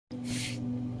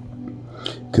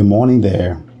Good morning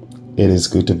there. It is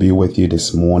good to be with you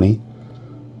this morning.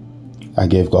 I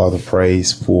give God the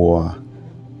praise for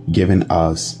giving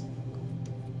us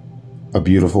a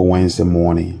beautiful Wednesday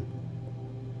morning.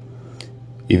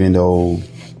 Even though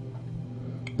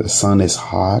the sun is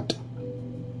hot,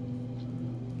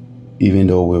 even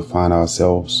though we find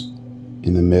ourselves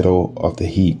in the middle of the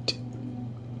heat,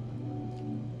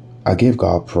 I give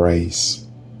God praise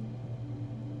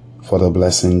for the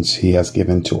blessings He has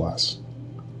given to us.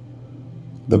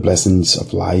 The blessings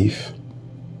of life,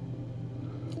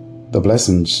 the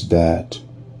blessings that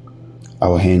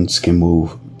our hands can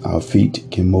move, our feet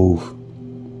can move.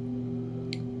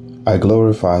 I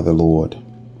glorify the Lord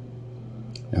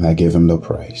and I give Him the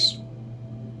praise.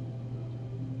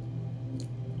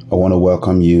 I want to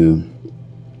welcome you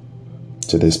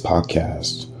to this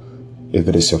podcast if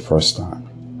it is your first time.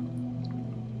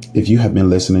 If you have been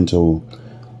listening to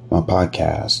my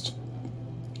podcast,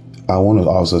 I want to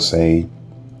also say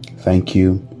thank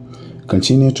you.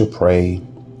 Continue to pray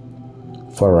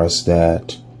for us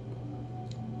that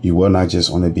you will not just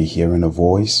only be hearing a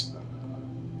voice,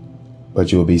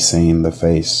 but you'll be seeing the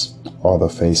face or the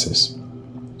faces.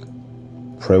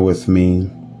 Pray with me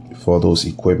for those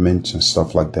equipment and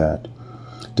stuff like that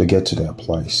to get to that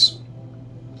place.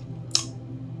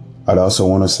 I'd also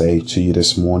want to say to you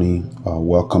this morning,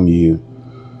 welcome you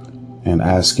and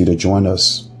ask you to join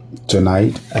us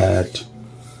tonight at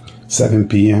 7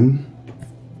 p.m.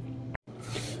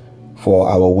 for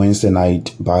our Wednesday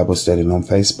night Bible study on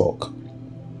Facebook.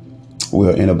 We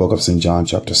are in the book of St. John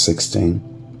chapter 16,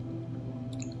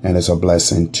 and it's a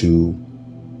blessing to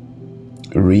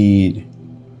read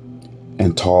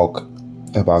and talk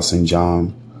about St.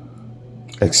 John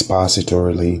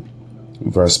expositorily,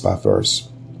 verse by verse.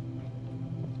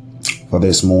 For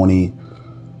this morning,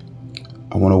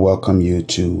 I want to welcome you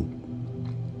to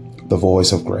the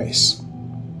Voice of Grace,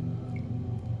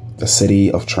 the city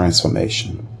of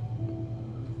transformation,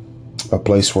 a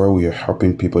place where we are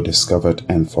helping people discover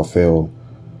and fulfill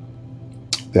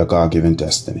their God-given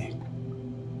destiny.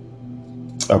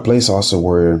 A place also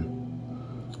where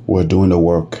we're doing the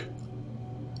work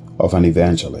of an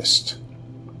evangelist.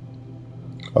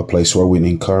 A place where we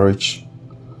encourage,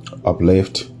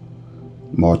 uplift,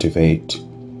 motivate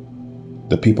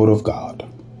the people of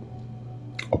God.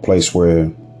 A place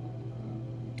where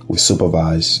we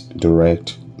supervise,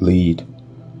 direct, lead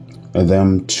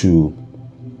them to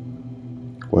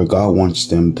where God wants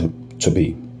them to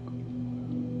be,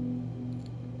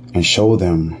 and show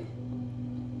them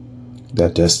their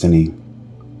destiny,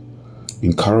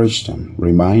 encourage them,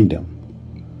 remind them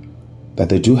that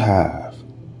they do have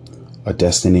a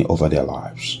destiny over their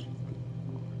lives,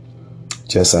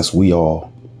 just as we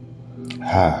all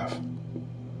have.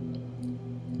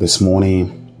 This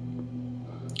morning,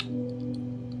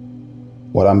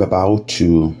 what I'm about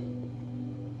to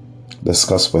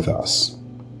discuss with us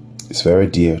is very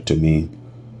dear to me,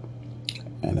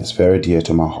 and it's very dear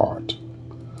to my heart.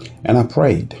 And I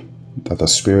prayed that the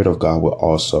Spirit of God will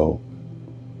also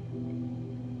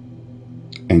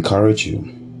encourage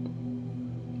you,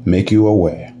 make you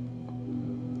aware,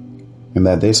 and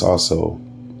that this also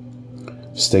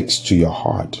sticks to your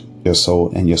heart, your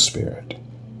soul, and your spirit.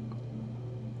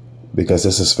 Because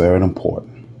this is very important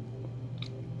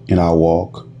in our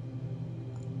walk,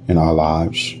 in our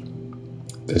lives.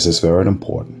 This is very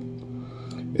important.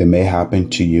 It may happen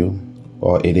to you,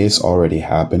 or it is already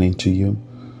happening to you.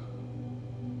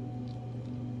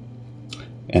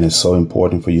 And it's so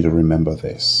important for you to remember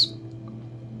this.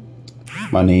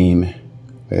 My name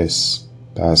is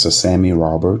Pastor Sammy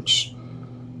Roberts,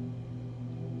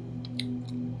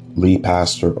 lead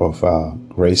pastor of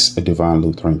Grace Divine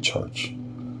Lutheran Church.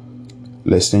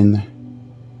 Listen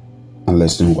and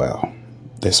listen well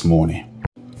this morning.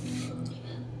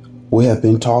 We have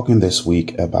been talking this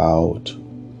week about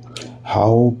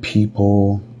how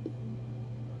people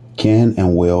can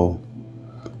and will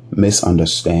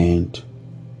misunderstand,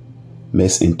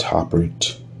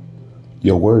 misinterpret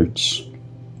your words,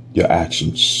 your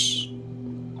actions.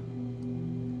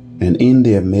 And in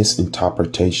their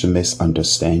misinterpretation,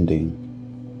 misunderstanding,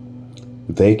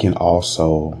 they can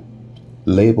also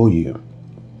label you.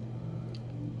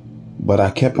 But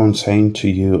I kept on saying to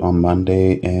you on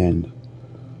Monday and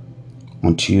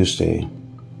on Tuesday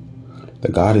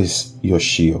that God is your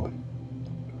shield.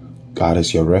 God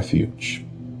is your refuge.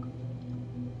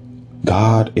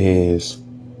 God is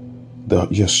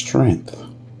your strength.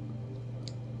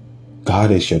 God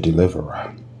is your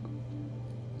deliverer.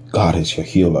 God is your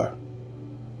healer.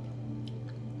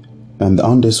 And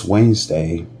on this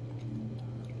Wednesday,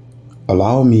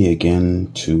 allow me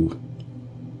again to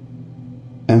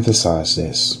emphasize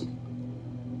this,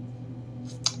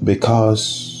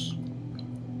 Because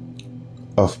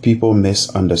of people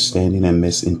misunderstanding and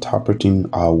misinterpreting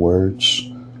our words,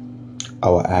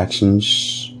 our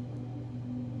actions,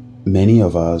 many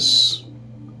of us,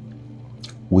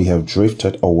 we have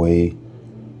drifted away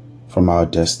from our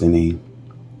destiny.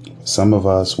 Some of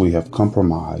us, we have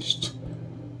compromised.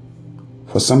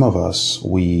 For some of us,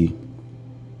 we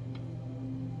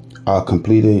are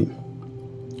completely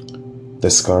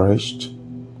discouraged,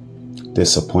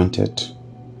 disappointed,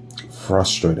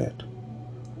 frustrated.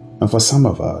 And for some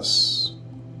of us,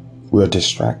 we are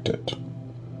distracted.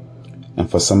 And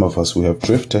for some of us, we have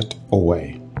drifted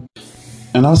away.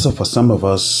 And also for some of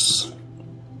us,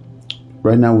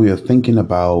 right now we are thinking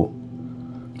about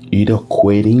either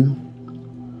quitting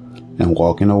and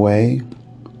walking away.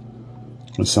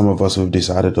 And some of us have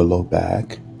decided to look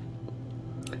back.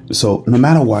 So no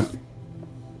matter what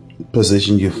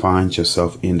position you find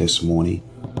yourself in this morning,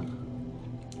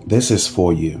 this is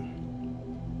for you.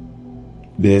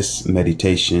 This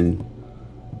meditation,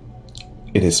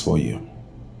 it is for you.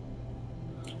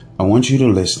 I want you to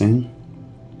listen.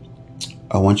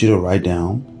 I want you to write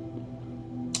down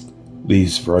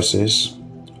these verses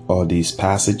or these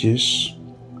passages,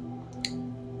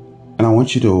 and I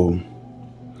want you to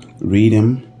read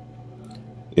them.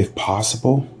 If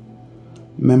possible,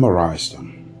 memorize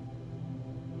them.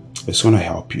 It's going to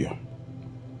help you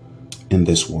in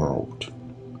this world,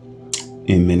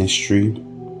 in ministry,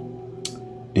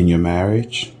 in your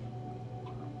marriage,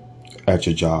 at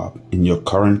your job, in your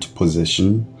current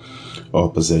position or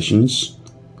positions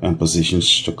and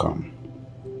positions to come.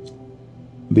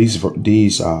 These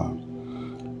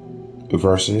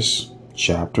verses,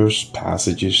 chapters,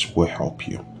 passages will help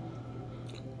you.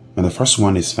 And the first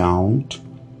one is found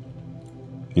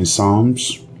in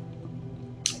Psalms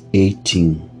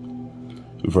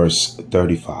 18, verse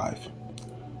 35.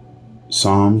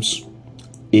 Psalms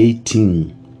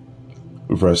 18,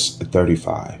 verse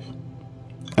 35.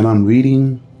 And I'm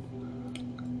reading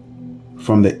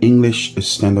from the English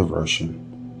Standard Version.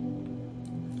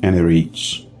 And it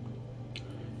reads,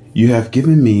 "You have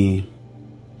given me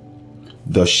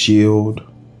the shield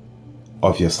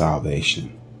of your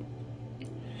salvation,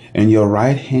 and your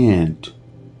right hand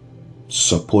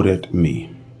supported me,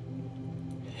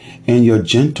 and your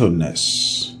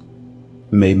gentleness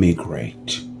made me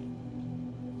great."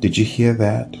 Did you hear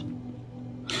that?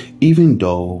 Even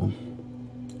though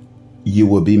you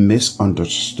will be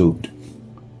misunderstood,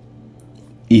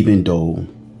 even though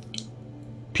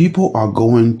people are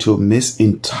going to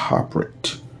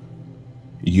misinterpret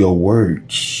your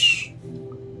words,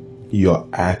 your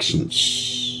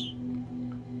actions.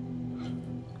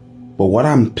 But what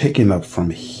I'm picking up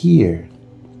from here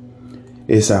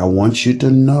is I want you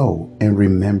to know and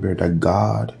remember that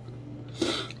God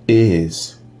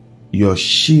is your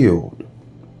shield.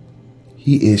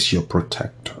 He is your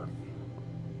protector.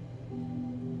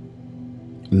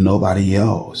 Nobody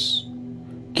else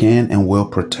can and will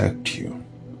protect you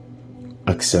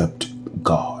except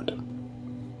God.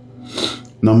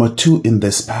 Number 2, in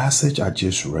this passage I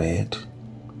just read,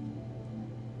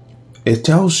 it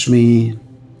tells me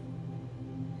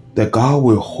that God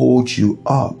will hold you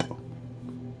up.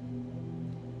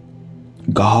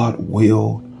 God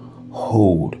will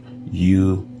hold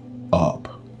you up.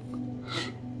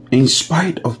 In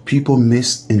spite of people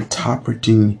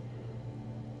misinterpreting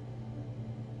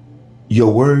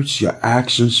your words, your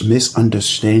actions,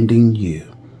 misunderstanding you,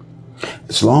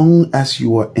 as long as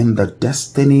you are in the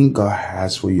destiny God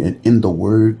has for you and in the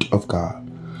Word of God,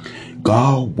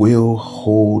 God will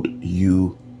hold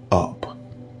you up.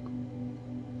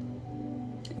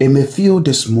 It may feel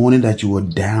this morning that you are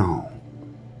down.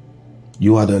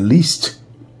 You are the least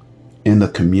in the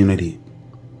community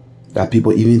that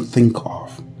people even think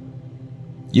of.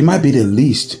 You might be the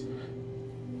least.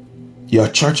 Your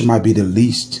church might be the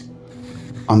least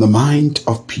on the mind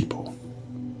of people.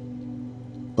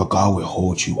 But God will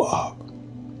hold you up.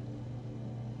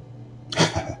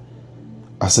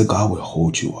 I said God will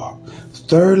hold you up.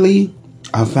 Thirdly,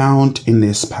 I found in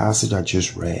this passage I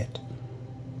just read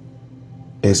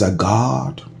is that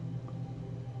God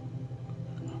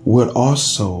will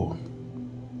also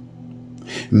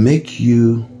make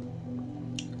you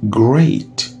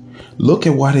great. Look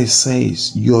at what it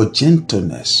says. Your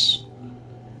gentleness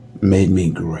made me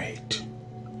great.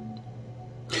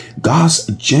 God's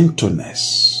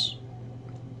gentleness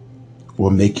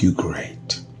will make you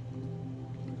great.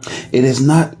 It is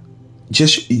not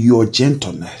just your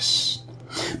gentleness,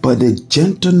 but the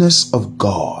gentleness of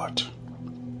God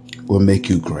will make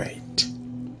you great.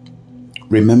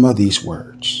 Remember these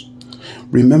words.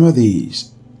 Remember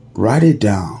these. Write it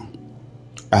down.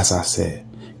 As I said,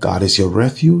 God is your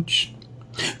refuge.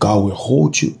 God will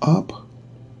hold you up.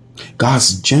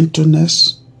 God's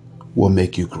gentleness will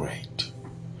make you great.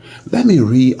 Let me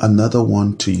read another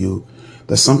one to you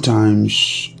that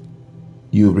sometimes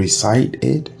you recite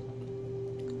it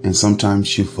and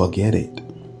sometimes you forget it.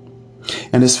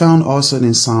 And it's found also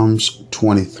in Psalms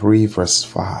 23 verse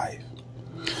 5.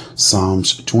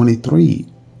 Psalms 23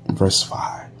 verse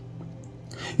 5.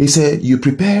 He said, you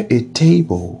prepare a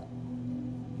table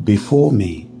before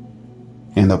me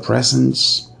in the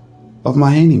presence of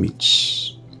my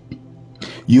enemies.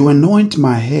 You anoint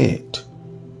my head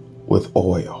with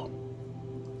oil.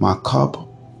 My cup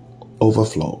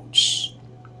overflows.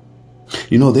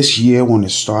 You know, this year when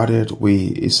it started,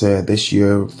 it said this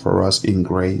year for us in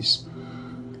grace,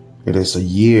 it is a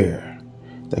year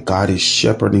that God is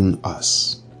shepherding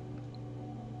us.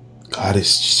 God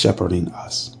is shepherding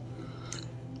us.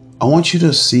 I want you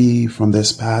to see from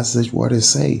this passage what it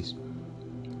says.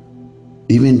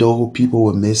 Even though people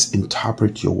will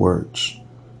misinterpret your words,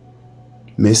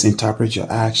 misinterpret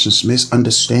your actions,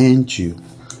 misunderstand you,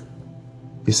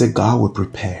 it said God will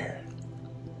prepare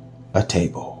a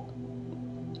table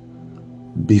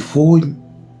before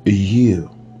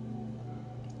you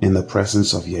in the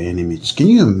presence of your enemies. Can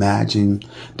you imagine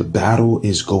the battle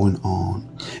is going on?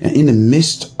 And in the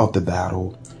midst of the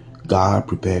battle, God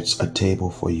prepares a table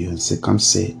for you and said, come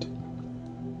sit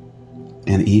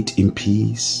and eat in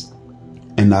peace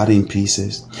and not in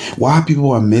pieces. Why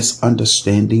people are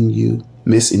misunderstanding you,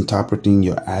 misinterpreting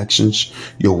your actions,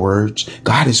 your words,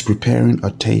 God is preparing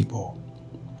a table.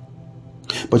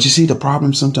 But you see, the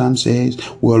problem sometimes is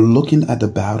we're looking at the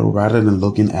battle rather than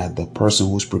looking at the person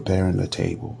who's preparing the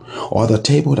table or the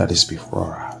table that is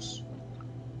before us.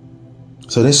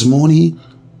 So this morning,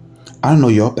 I don't know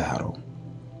your battle.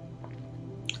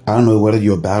 I don't know whether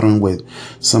you're battling with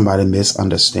somebody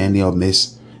misunderstanding or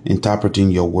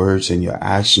misinterpreting your words and your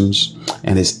actions,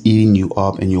 and it's eating you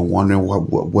up, and you're wondering,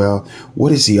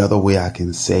 what is the other way I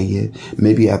can say it?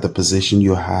 Maybe at the position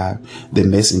you have, they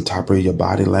misinterpret your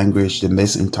body language, they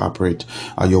misinterpret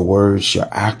your words, your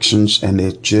actions, and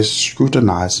they're just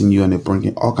scrutinizing you and they're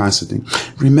bringing all kinds of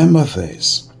things. Remember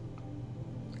this: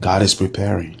 God is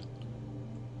preparing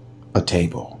a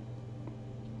table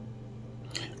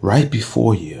right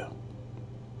before you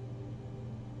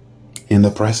in the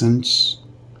presence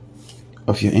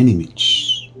of your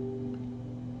enemies.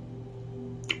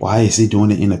 Why is he doing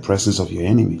it in the presence of your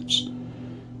enemies?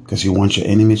 Because you want your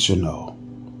enemies to know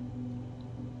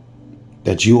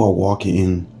that you are walking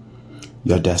in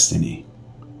your destiny,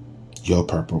 your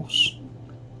purpose.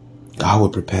 God will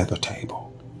prepare the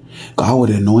table. God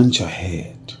will anoint your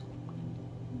head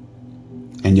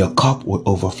and your cup will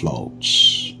overflow.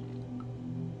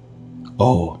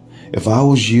 Oh, if I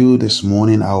was you this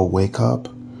morning, I would wake up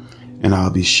and I'll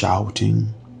be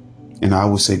shouting and I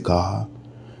will say, God,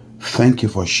 thank you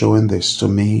for showing this to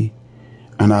me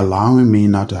and allowing me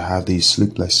not to have these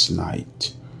sleepless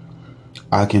nights.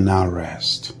 I can now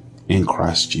rest in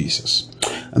Christ Jesus.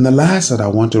 And the last that I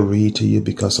want to read to you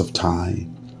because of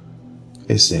time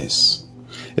is this.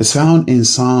 It's found in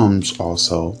Psalms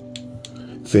also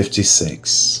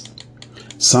 56.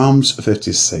 Psalms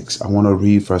 56. I want to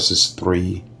read verses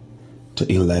 3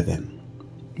 to 11.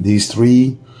 These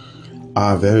three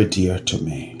are very dear to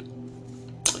me.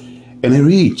 And it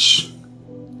reads,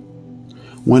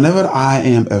 whenever I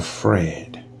am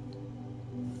afraid,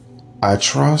 I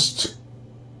trust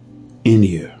in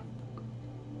you.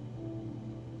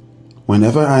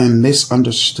 Whenever I am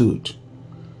misunderstood,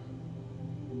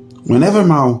 whenever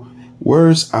my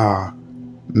words are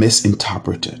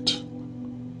misinterpreted,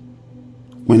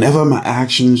 whenever my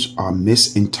actions are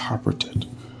misinterpreted,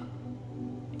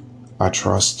 I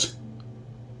trust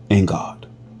in God.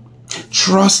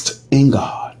 Trust in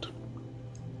God.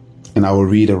 And I will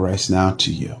read the rest now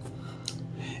to you.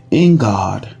 In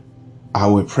God, I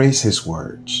will praise his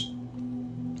words.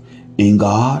 In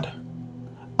God,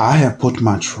 I have put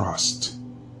my trust.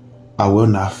 I will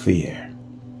not fear.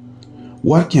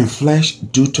 What can flesh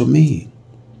do to me?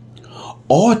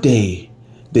 All day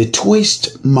they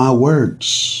twist my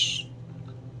words.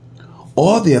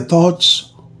 All their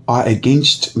thoughts are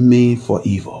against me for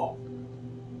evil.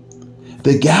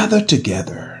 They gather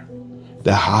together.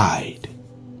 They hide.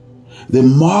 They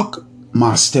mark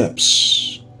my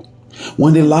steps.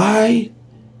 When they lie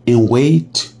in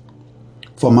wait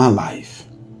for my life,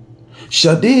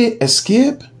 shall they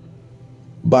escape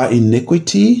by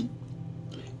iniquity?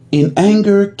 In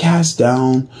anger cast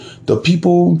down the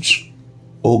peoples,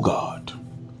 O God.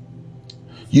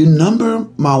 You number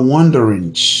my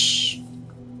wanderings.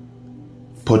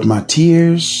 Put my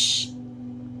tears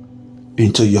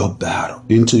into your battle,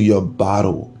 into your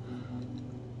bottle,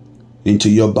 into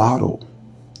your bottle.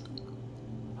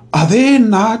 Are they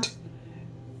not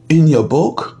in your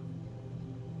book?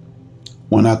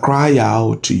 When I cry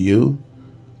out to you,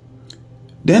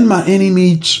 then my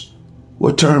enemies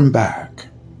will turn back.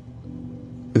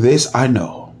 This I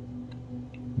know.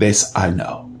 This I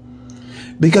know.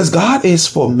 Because God is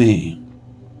for me.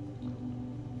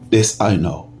 This I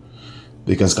know.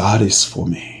 Because God is for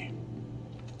me.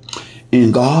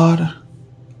 In God,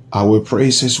 I will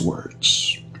praise his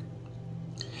words.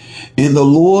 In the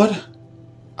Lord,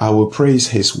 I will praise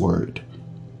his word.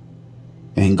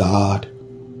 In God,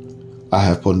 I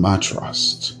have put my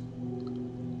trust.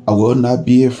 I will not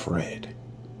be afraid.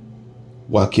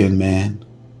 What can man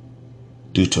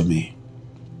do to me?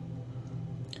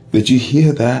 Did you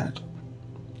hear that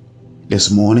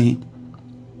this morning?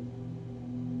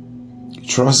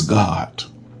 Trust God.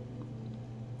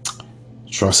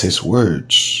 Trust his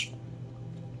words.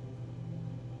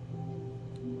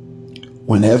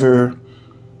 Whenever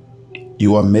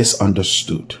you are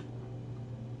misunderstood,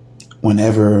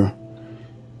 whenever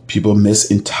people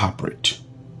misinterpret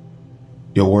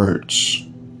your words,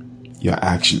 your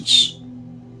actions,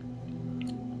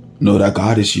 know that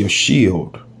God is your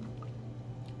shield.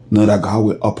 Know that God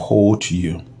will uphold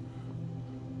you.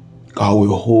 God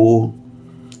will hold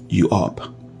you up.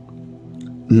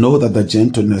 Know that the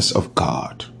gentleness of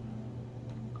God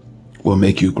will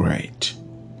make you great.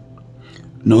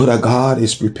 Know that God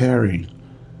is preparing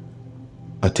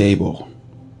a table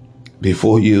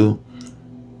before you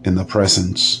in the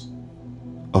presence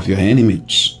of your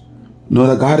enemies. Know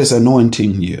that God is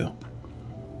anointing you.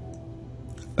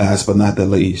 Last but not the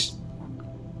least,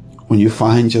 when you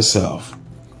find yourself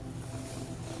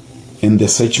in the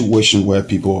situation where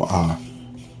people are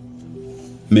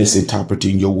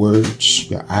misinterpreting your words,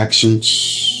 your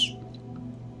actions,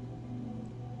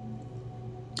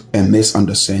 and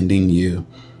misunderstanding you,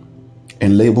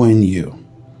 and labeling you,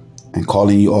 and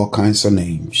calling you all kinds of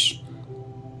names,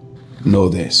 know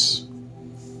this,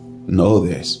 and know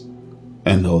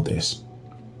this.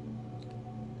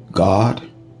 God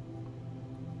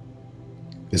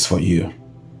is for you.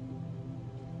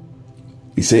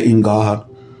 He said, in God,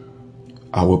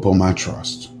 I will put my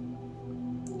trust.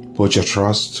 Put your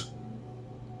trust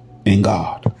in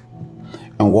God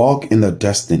and walk in the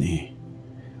destiny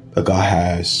that God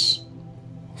has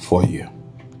for you.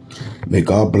 May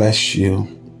God bless you.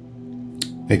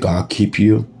 May God keep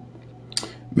you.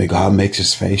 May God make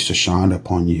his face to shine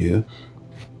upon you.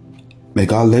 May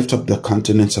God lift up the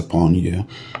countenance upon you.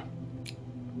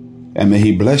 And may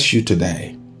he bless you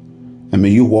today. And may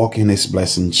you walk in his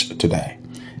blessings today,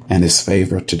 and his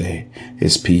favor today,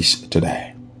 his peace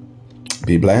today.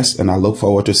 Be blessed, and I look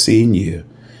forward to seeing you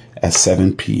at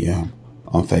 7 p.m.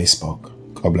 on Facebook.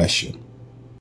 God bless you.